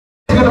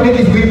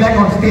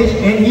stage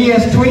and he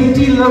has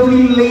 20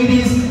 lovely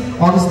ladies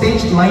on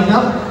stage lined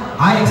up.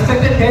 I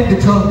expected 10 to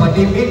 12, but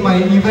they made my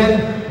event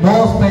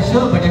more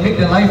special, but they make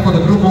the life for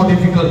the groom more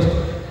difficult.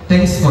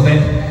 Thanks for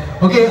that.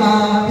 Okay,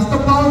 Mr.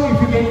 Paul, if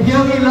you can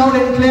hear me loud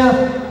and clear,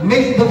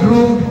 make the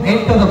groom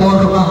enter the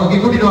ballroom. Okay,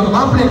 kuttiduvaanga.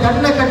 Maapla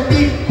kanna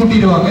katti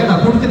kuttiduvaanga. Na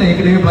kuduthu na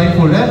ekadave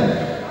blindfold.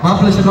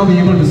 Maapla should not be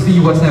able to see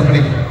what's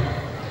happening.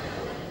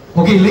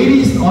 Okay,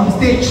 ladies on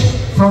stage,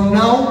 from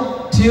now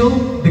till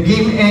the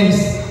game ends,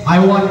 I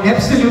want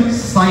absolute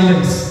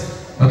silence.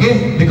 Okay,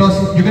 because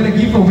you're going to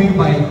give away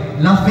by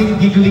laughing,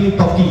 giggling,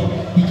 talking.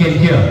 He can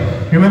hear.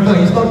 Remember,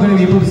 he's not going to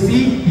be able to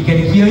see, he can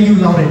hear you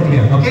loud and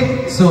clear. Okay,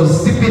 so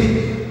zip it.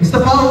 Mr.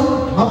 Paul,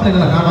 maapla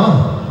enna kaano?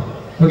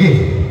 Okay,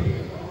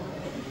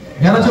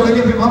 yaracho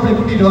veliya poi maapla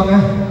kuttiduvaanga.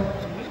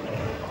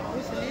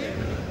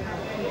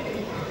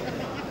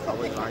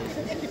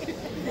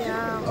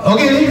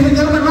 Okay, ladies and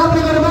gentlemen,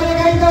 maapla oru bhai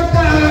kai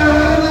totta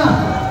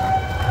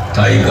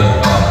tiger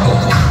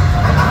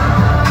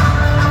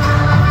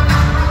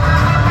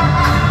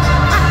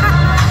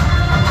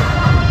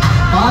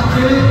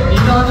paathu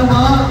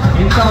nidaanama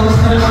endha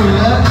avasharamum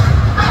illa.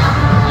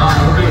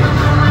 Okay,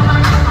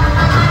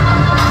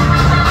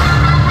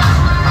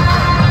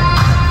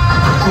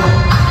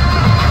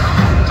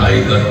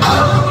 tiger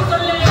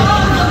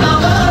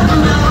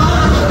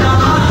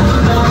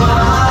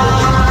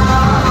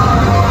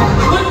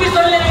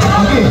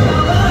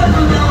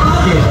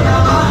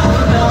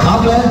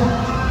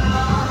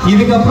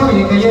இதுக்கப்புறம்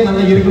என் கையை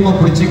நல்லா இறுக்கமா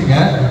பிடிச்சுங்க.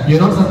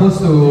 You're not supposed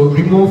to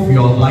remove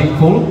your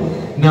blindfold.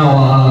 Now,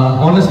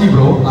 honestly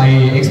bro, I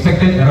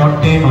expected around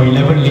 10 or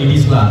 11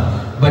 ladies lah.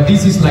 But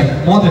this is like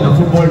more than a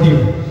football team.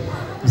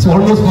 It's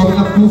almost forming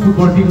up 2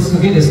 football teams.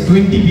 Okay, there's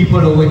 20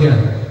 people over here.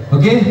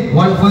 Okay,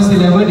 one first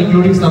 11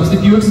 including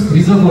substitutes,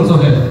 reserve also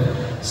here.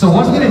 So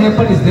what's going to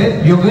happen is that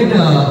you're going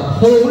to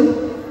hold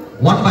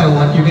one by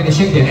one, you're going to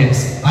shake their hands.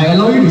 I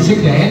allow you to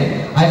shake their hand.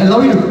 I allow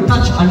you to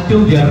touch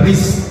until their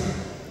wrist.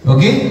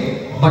 Okay?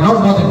 But not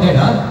more than that,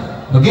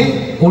 huh? Okay?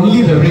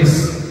 Only the wrist.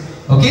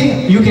 Okay?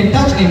 You can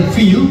touch and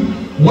feel.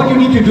 What you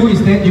need to do is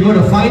that you're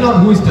going to find out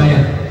who is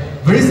Diane.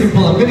 Very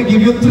simple. I'm going to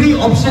give you 3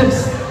 options.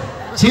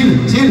 Chill.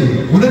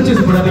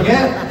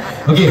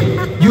 Okay.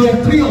 You have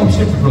 3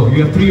 options, bro. You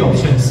have 3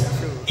 options.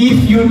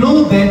 If you know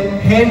that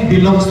hand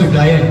belongs to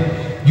Diane,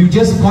 you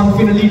just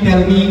confidently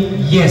tell me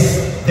yes.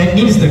 That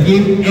means the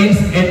game ends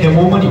at the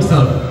moment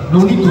itself. No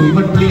need to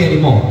even play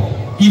anymore.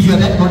 If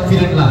you're that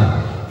confident lah.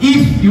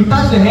 If you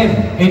touch the hand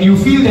and you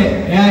feel that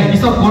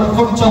it's not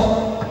confirmed chop,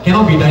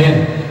 cannot be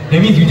Diane, that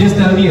means you just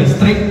tell me a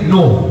straight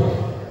no.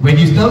 When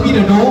you tell me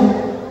the no,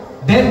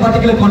 that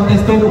particular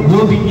contestant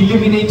will be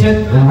eliminated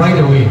right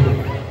away.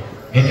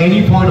 At any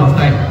point of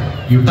time,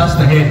 you touch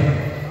the hand.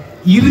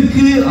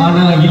 Irukku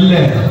ana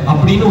illa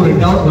appadinu oru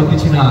doubt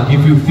vanduchina,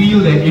 if you feel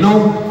that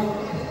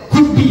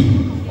could be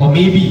or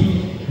maybe,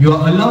 you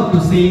are allowed to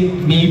say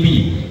maybe.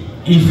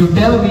 If you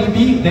tell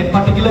maybe, that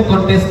particular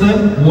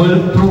contestant will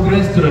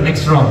progress to the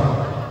next round.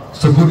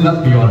 So good luck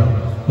to you all.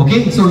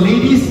 Okay, so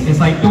ladies, as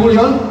I told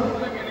you all,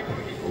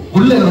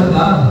 ulla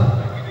varudha.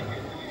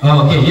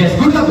 Okay, yes,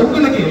 good luck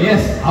ungalukku.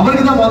 Yes,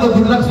 avarukku da modha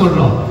good luck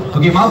solrom.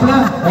 Okay, maapla,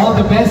 all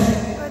the best.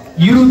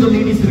 20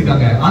 ladies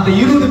irukanga. And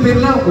 20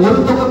 பேர்ல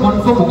ஒருத்தங்க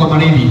confirm உங்க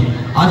மனைவி.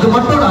 அது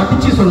மட்டும்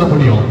அடிச்சு சொல்ல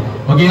முடியும்.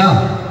 Okay,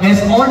 as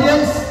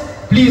audience,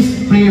 please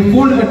pay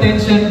full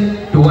attention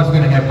to what's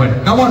going to happen.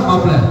 Come on,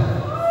 maapla.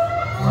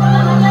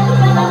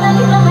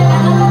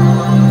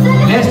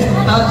 Let's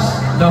touch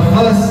the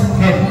first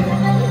head.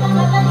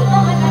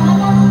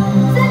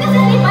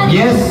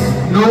 Yes,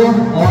 no,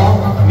 or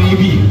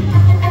maybe.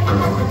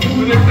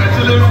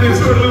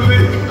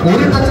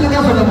 ஒரு டச்ல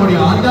தான் சொல்ல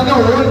முடியும். அதுக்காக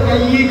ஒரு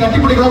கையை கட்டி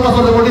பிடிக்கலாமா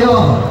சொல்ல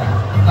முடியும்?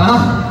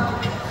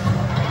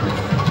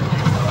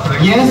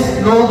 Yes,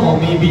 no, or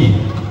maybe.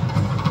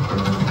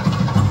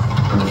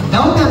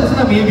 Doubt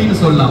இருந்துச்சுன்னா மேபின்னு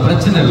சொல்லலாம்,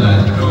 பிரச்சனை இல்லை.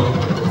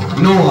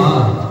 No,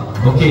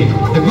 okay.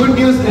 The good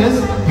news is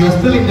you are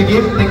still in the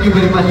game. Thank you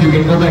very much. You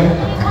can go back.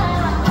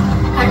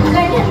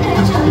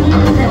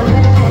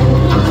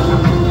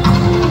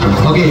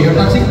 Okay, you're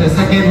touching the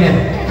second hand.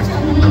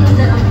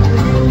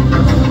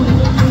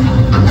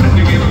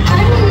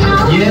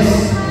 Yes,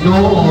 no,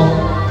 or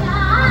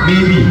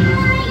maybe.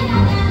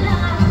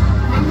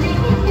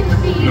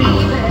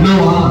 No,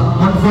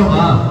 confirm.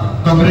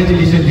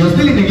 Congratulations. You're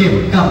still in the game.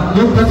 Come,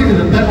 don't touch it.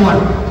 That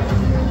one.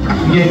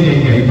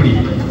 Yeah. Ipdi.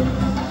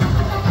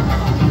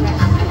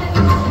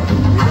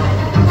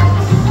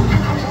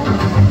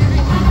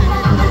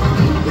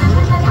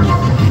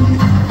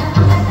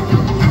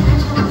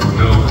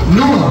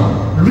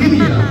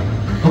 Really?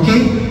 Okay?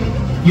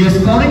 You are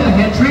scoring a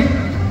hat trick.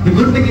 The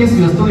good thing is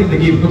you are still in the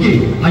game. Okay,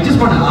 I just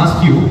want to ask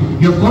you,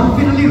 you are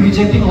confidently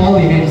rejecting all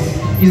the hands.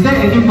 Is there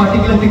any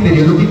particular thing that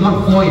you are looking out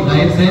for in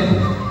Diane's hand?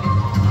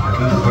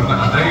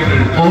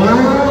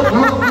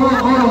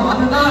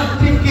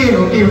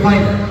 Okay,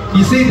 fine.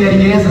 He said that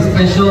he has a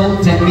special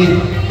technique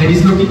that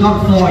he's looking out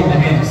for in the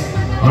hands.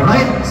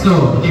 Alright? So,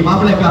 okay,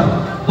 Maapla, come.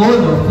 Hold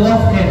the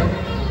 4th hand.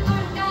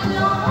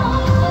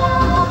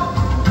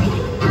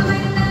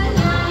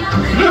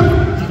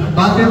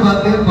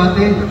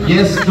 Pate.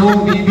 Yes, no,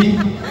 maybe.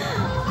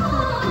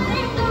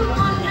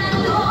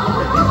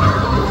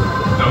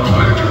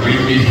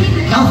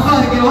 Tough,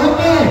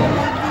 okay.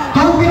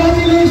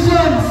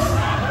 Congratulations.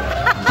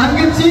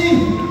 Tangachi,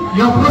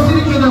 you are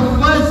proceeding to the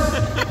first.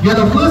 You are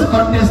the first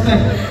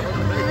contestant.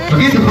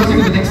 Okay, to proceed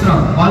to the next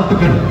round. All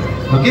together.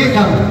 Okay,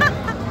 come.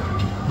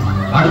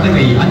 அடுத்த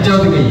கை,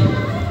 அஞ்சாவது கை.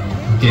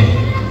 Okay.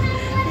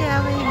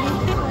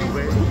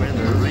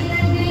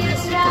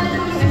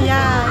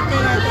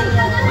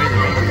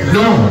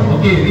 No,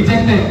 okay,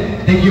 rejected.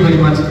 Thank you very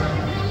much.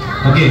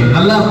 Okay,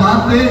 நல்லா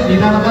பார்த்து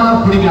நிதானமா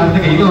புடிங்க அடுத்த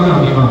கை. இது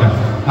வாங்க.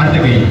 அடுத்த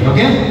கை.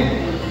 Okay?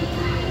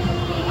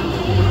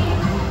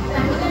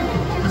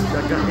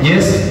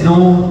 Yes, no,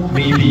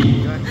 maybe.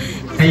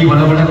 கை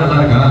வளவள நல்லா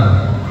இருக்கா?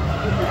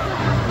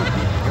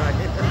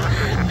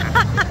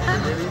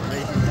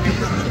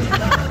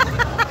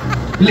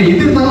 இல்ல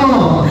எது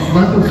இருந்தாலும்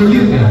வந்து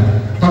சொல்லிருங்க.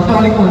 தொட்ட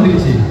வரைக்கும்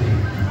வந்துருச்சு.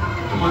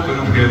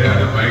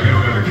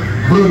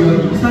 Bro, you are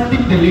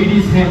insulting the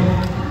lady's hand.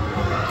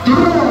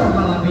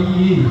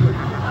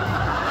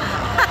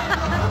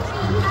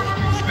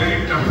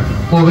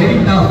 Oh, very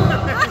tough.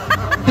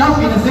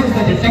 Tough in the sense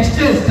that the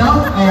texture is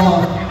tough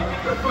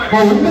or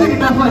உங்களுக்கு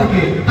tough-ஆ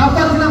இருக்கு.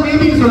 Tough-ஆ இருந்தா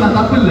maybe சொல்லலாம்,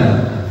 தப்பு இல்ல.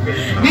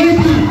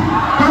 Maybe.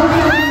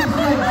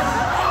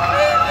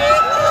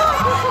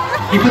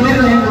 இப்ப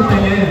தான் hand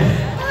கொடுத்தாங்க.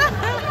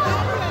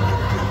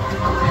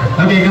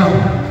 Okay, go.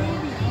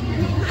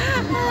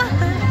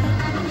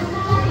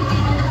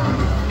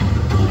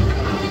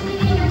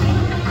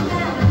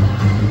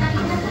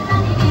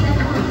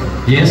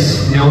 Yes,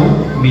 no,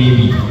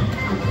 maybe.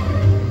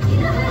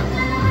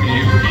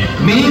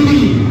 Maybe.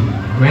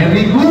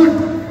 Very good.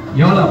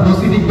 You all are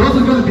proceeding. Those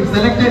who have been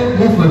selected,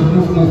 move.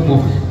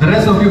 The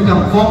rest of you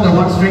come form the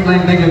one straight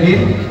line leg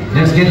again.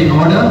 Let's get in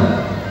order.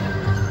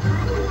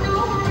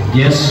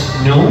 Yes,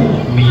 no,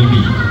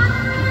 maybe.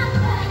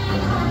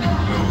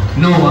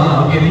 No,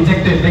 okay,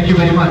 rejected. Thank you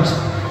very much.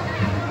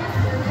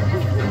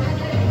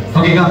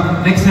 Okay, come.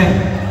 Next hand.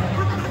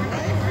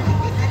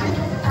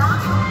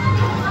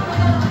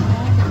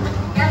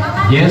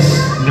 Yes,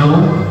 no,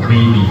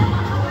 maybe.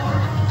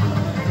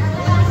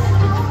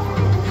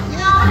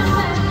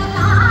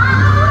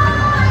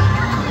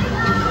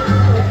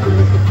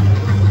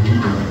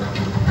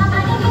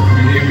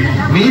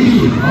 Maybe,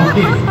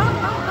 okay.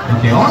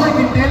 All I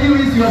can tell you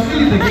is you are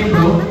still in the game,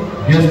 bro.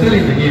 You are still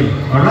in the game,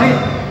 alright?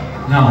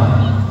 Now,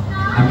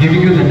 I'm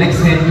giving you the next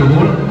hand to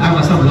hold. I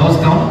must have lost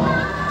count.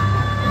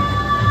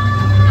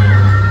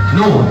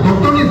 No,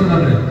 don't is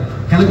another.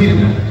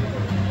 Kalabirga.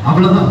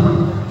 Avladha.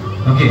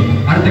 Okay,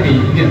 அடுத்த கை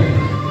இங்க.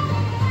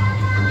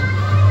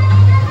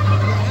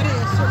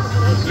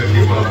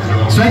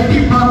 Sweaty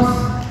palms.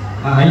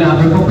 இல்ல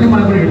அது கொப்பளி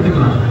மலை கூட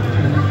எடுத்துக்கலாம்.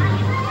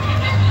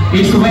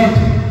 It's wet.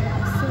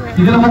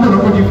 இதெல்லாம் மட்டும்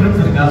ரொம்ப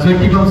டிஃபரன்ஸ் இருக்கா?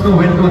 Sweaty palms க்கு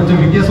wet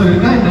கொஞ்சம் வித்தியாசம்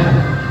இருக்கா என்ன?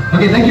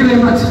 Okay, thank you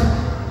very much.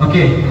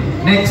 Okay,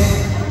 next.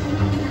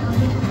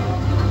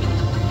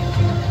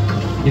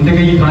 இந்த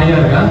கை ட்ரையா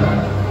இருக்கா?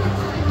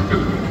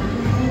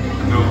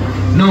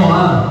 No,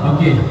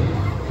 okay.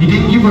 He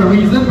didn't give a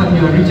reason, but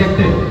you are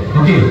rejected.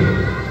 Okay.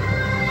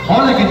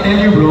 All I can tell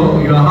you, bro,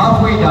 you are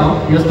halfway down.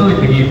 You are still in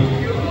the game.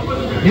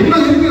 என்ன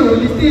இருக்கு ஒரு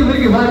list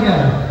இருக்கு பாருங்க.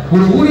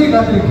 ஒரு ஊரே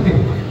காத்திருக்கு.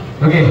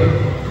 Okay.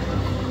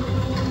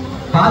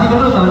 பாதி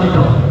கூட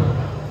தாண்டிட்டோம்.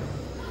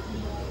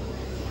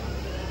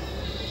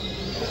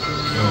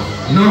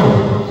 No.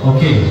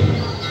 Okay.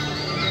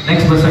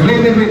 Next person.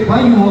 Wait. Why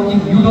are you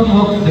walking? You don't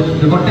walk.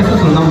 The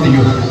contestants will come to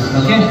you.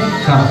 Okay?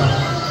 Come.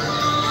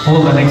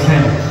 Hold the next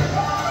hand.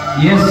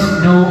 Yes,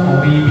 no, or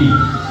maybe.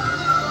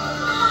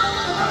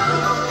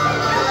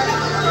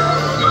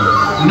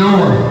 No.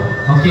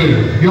 Okay.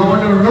 You're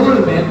on a roll,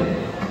 man.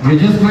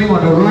 You're just going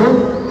on a roll.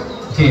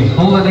 Okay.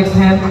 Hold the next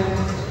hand.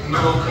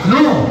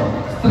 No.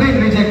 Straight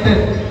rejected.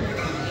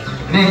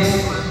 Next.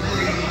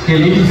 Okay,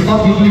 ladies, stop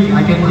giggling.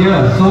 I can hear.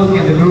 So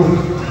can the group.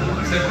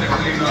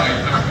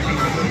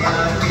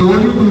 Told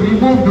you to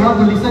remove, don't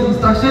to listen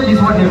instruction. Is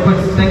what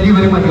happens. Thank you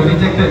very much. You're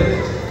rejected.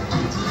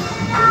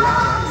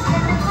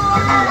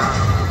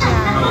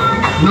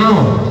 No.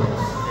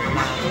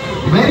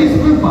 Very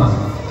small.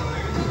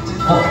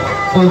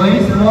 Oh, very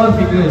small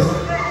figures.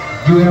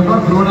 You have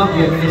not grown up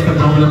yet. That's the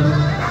problem.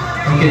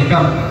 Okay,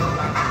 come.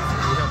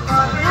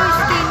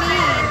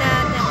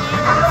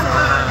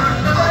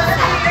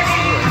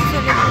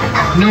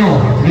 No,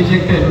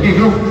 rejected. Okay,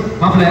 group.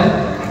 Mafla,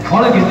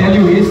 all I can tell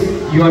you is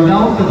you are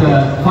down to the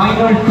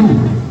final two.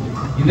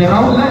 In the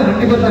round,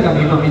 ரெண்டு பேர் தான்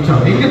காமிங்க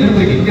மிச்சம். எங்க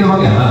திரும்பிருக்கு? இங்க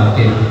வாங்க.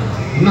 Okay.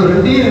 இன்னும்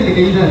ரெண்டு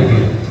கை தான்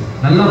இருக்கு.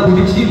 நல்லா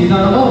புடிச்சி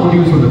நிதானமா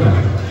முடிவு சொல்லுங்க.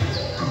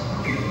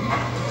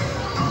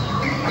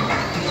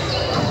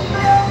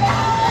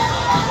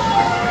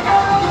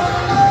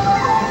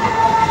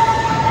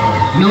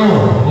 No,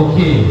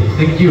 okay,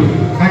 thank you.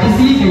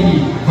 கடைசி கை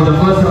for the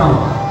first round.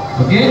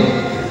 Okay?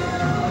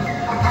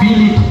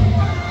 Feel it.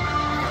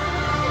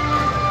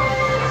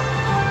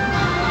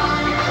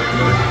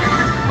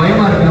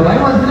 பயமா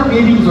இருக்குன்னா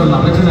maybe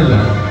சொல்லலாம், பிரச்சனை இல்லை.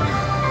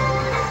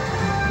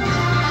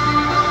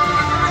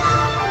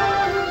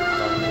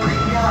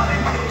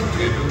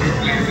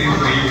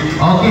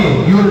 Okay,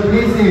 you will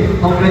play safe.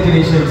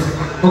 Congratulations.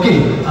 Okay,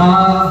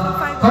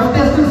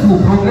 contestants who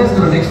progress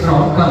to the next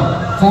round come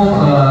form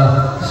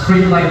a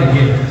straight line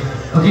again.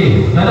 Okay,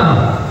 Nana,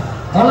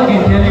 all I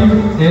can tell you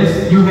is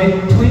you had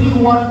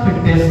 21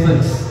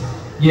 contestants.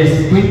 Yes,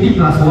 20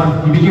 plus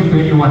 1, you became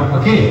 21.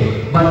 Okay,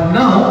 but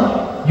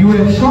now you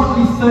have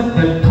shortlisted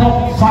the top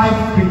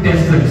 5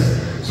 contestants.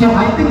 So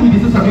I think he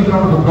deserves a big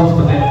round of applause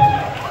for that.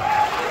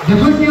 The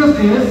good news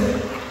is,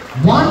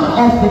 one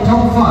of the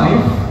top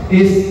 5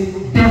 is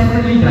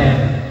definitely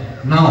Diane.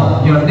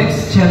 Now, your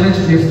next challenge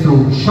is to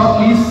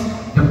shortlist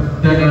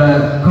the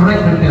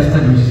correct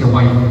contestant, which is your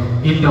wife,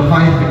 in the 5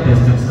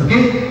 contestants.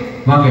 Okay?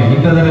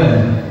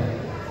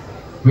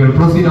 We'll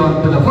proceed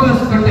on to the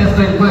first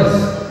contestant first.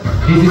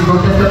 This is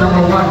contestant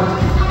number 1.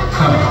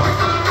 Come.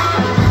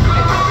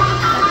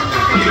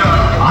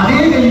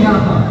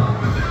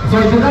 So,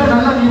 if you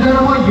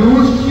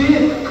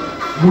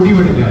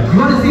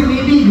want to say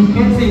maybe, you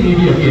can say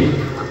maybe again.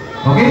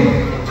 Okay?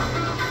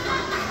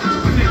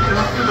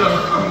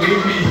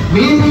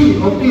 Maybe.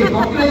 Okay,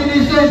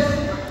 congratulations.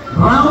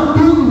 Round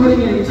 2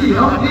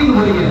 round 3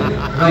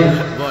 right.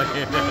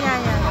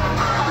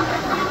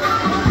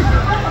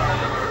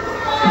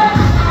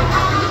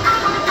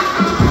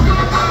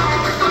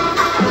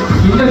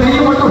 இந்த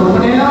கையை மட்டும் ரொம்ப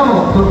நேரம்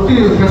தொட்டு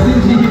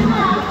கசிஞ்சு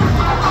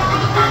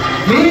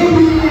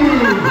maybe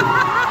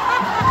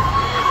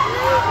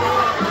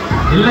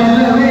இல்ல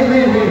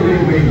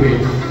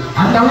wait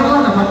அந்த அளவுக்கு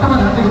அந்த மட்டமா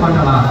நடந்துக்க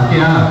மாட்டாளா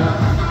ஓகேயா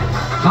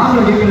காதுல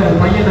கேட்கிற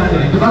பையன் தானே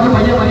இது பார்க்க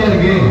பையன் மாதிரியா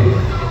இருக்கு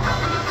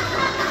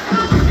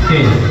okay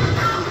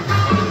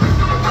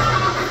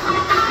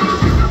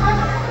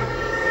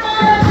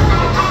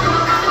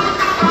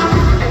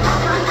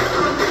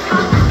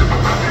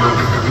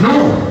no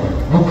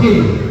okay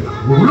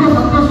Ulo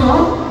Santoso,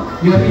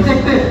 you are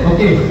rejected.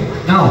 Okay,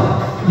 now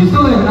you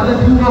still have another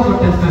 2 more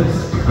contestants.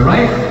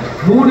 Alright?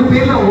 3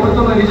 பேர்ல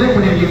ஒருத்தவங்க reject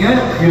பண்ணிருக்கீங்க.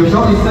 You have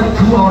shortlisted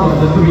 2 out of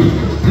the 3.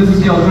 This is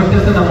your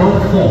contestant number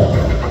 4.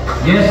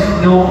 Yes,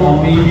 no, or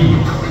maybe.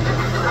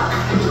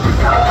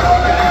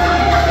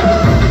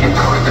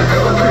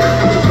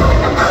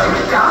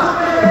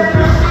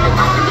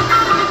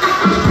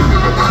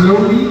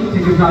 Slowly,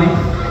 take your time.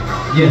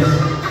 Yes.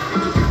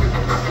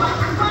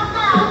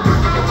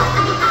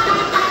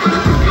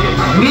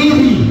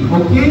 Maybe,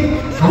 okay,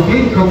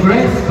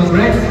 congrats.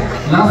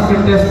 Last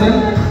contestant,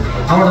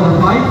 out of the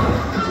 5.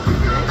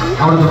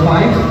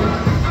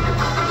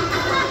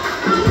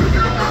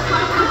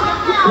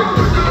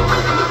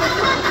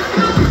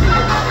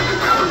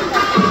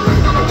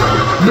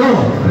 No,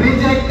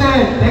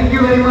 rejected. Thank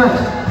you very much.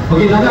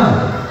 Okay, Dada,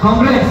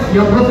 congrats. You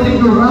are proceeding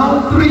to round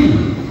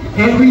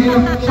 3, and we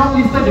have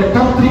shortlisted the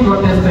top 3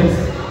 contestants.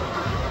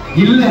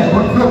 இல்ல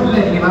confirm இல்ல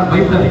நீங்க நான்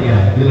பயப்படாதீங்க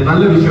இதுல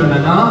நல்ல விஷயம்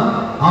என்னன்னா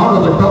out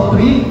of the top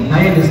 3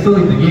 Diane is still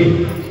in the game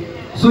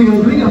so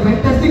you're doing a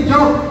fantastic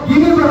job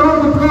give him a round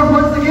of applause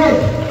once again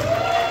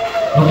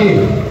okay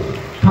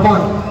come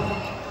on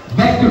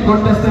back to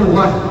contestant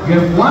 1 you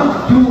have 1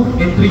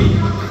 2 and 3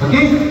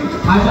 okay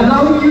I'm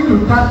allowing you to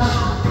touch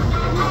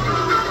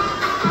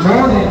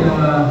more than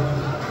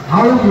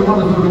how long you want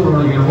to do for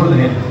you hold the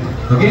hand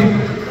okay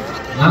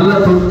நல்லா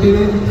தொட்டு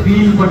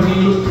feel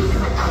பண்ணி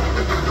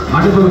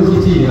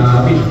அனுபவிச்சு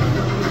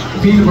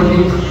feel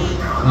பண்ணி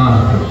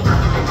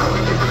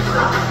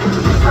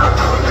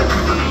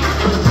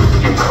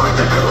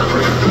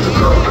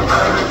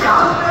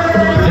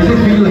Does it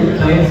feel like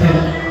Diane's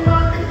hand?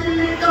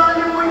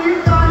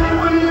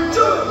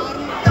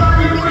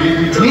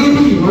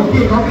 Maybe,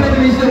 okay,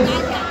 congratulations.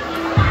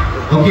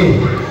 Okay,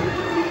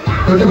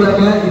 தொட்டு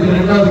பாருங்க இது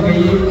ரெண்டாவது கை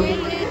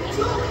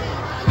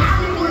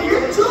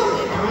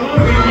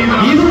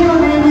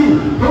இதுவும் maybe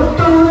தொட்ட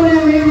உடனே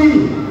maybe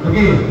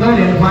okay third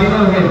and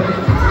final hand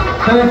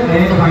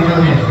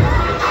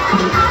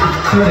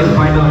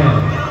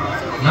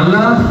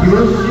நல்லா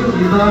யோசிச்சு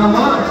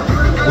நிதானமா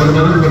ஒரு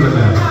பதில்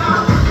சொல்லுங்க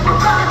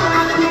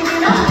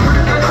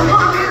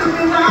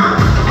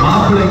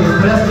மாப்பிள்ளைங்க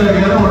ஸ்ட்ரெஸ்ல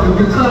வேற ஒரு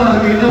குத்தரா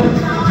இருக்கு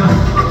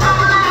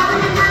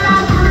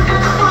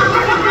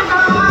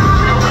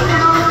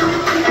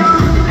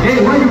Hey,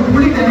 why you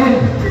pulling the hand?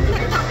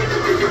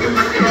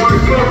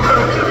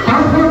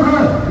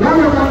 Now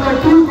you have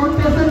 2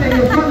 contestants and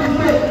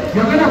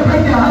you're gonna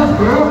break your heart,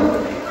 bro.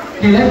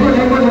 Okay, let go.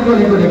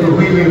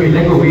 Wait,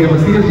 let go. We have a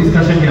serious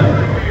discussion here.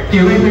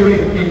 Okay, wait.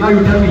 Okay, now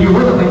you tell me. You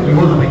hold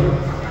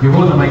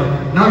the mic.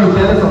 Now you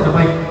tell us of the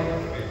mic.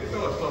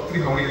 Top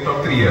 3, how many top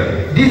 3 here?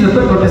 This is the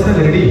third contestant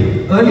already.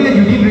 Earlier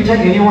you didn't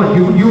reject anyone.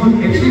 You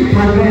actually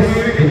progressed.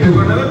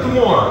 Another 2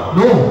 more.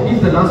 No, this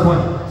is the last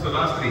one. So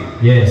last 3.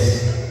 Yes.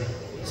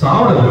 So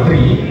out of the 3,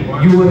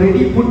 you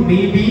already put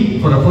maybe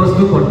for the first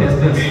 2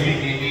 contestants.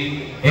 Maybe.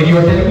 And you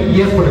are telling me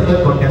yes for the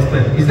third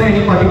contestant. Is there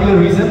any particular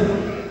reason?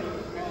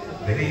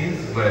 There is,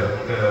 but...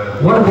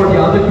 What about the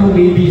other 2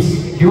 maybes?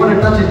 Do you want to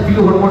touch and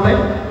feel one more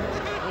time?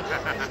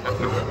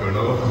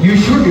 No. You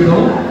should, you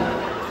know.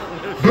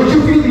 Don't you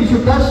feel you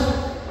should touch?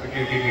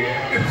 Okay.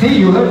 See,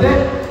 you heard that?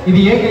 In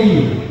the egg,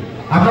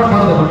 I'm not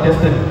part of the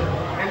contestant.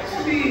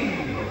 Actually...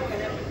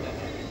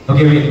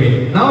 Okay, wait.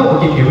 Now,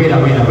 okay, wait.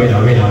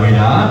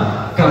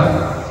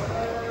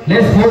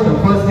 Let's hold the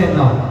first hand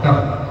now.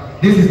 Come.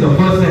 This is the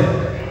first hand.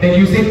 Then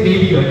you said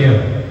maybe earlier.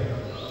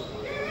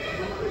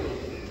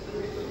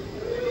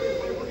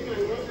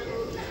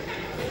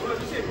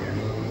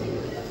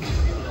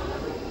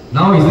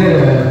 Now is there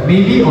a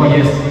maybe or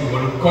yes?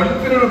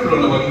 Confident bro.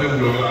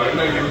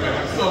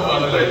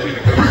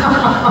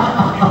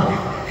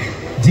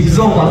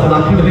 Jigsaw puzzle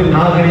ஆக்கினது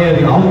நான் கிடையாது.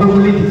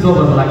 அவங்களுக்குள்ளே jigsaw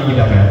puzzle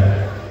ஆக்கிட்டாங்க.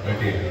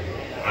 Okay.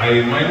 I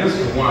minus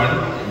 1,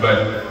 but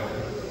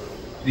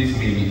this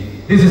maybe.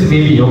 This is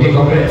maybe. Okay,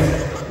 congrats.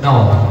 Now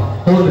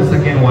hold the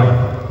second one.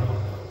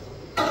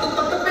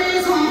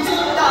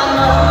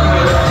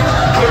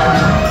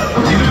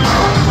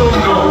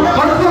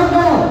 Confirm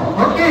no.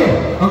 Okay.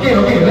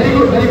 Very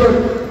good.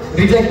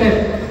 Rejected.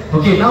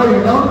 Okay, now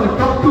you're down to the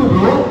top 2,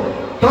 bro.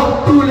 Top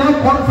 2 la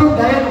confirm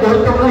Diane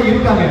ஒருத்தவங்க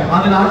இருக்காங்க.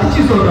 அதல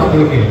அடிச்சு சொல்றேன்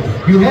உங்களுக்கு.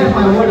 You have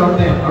my word on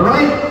them. All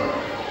right?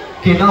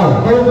 Okay, now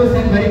hold this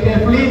hand very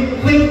carefully.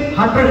 Think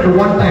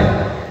 101 time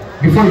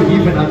before you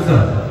give an answer.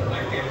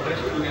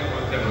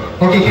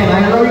 Okay, can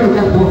I allow you to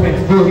go both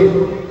hands? Go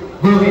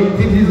ahead.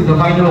 Since this is the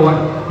final one.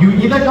 You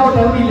either now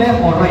tell me left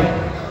or right.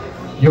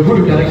 You're good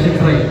with directions,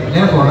 right?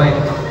 Left or right?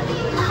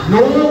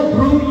 No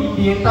groom in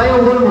the entire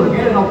world will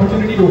get an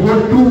opportunity to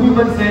hold 2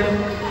 women's hands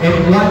at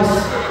once.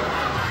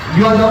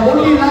 You are the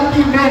only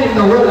lucky man in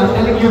the world, I'm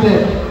telling you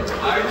that.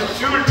 I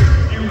should.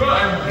 You know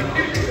I'm.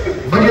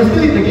 But you're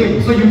still in the game,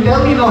 so you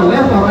tell me now,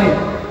 left or right?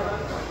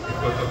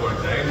 What's about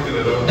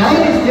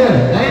Diane?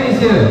 Diane is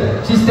here.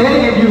 She's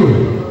staring at you.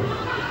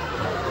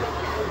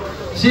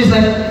 She's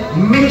like,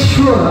 make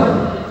sure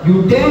you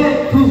dare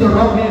choose the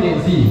wrong hand and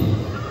see.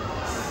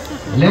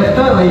 Left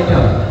or right?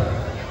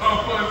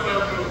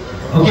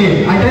 Okay,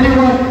 I tell you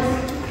what.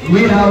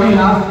 Wait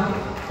up.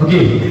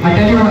 Okay, I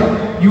tell you what.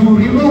 You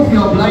remove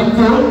your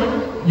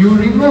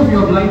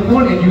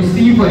blindfold and you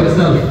see for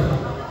yourself.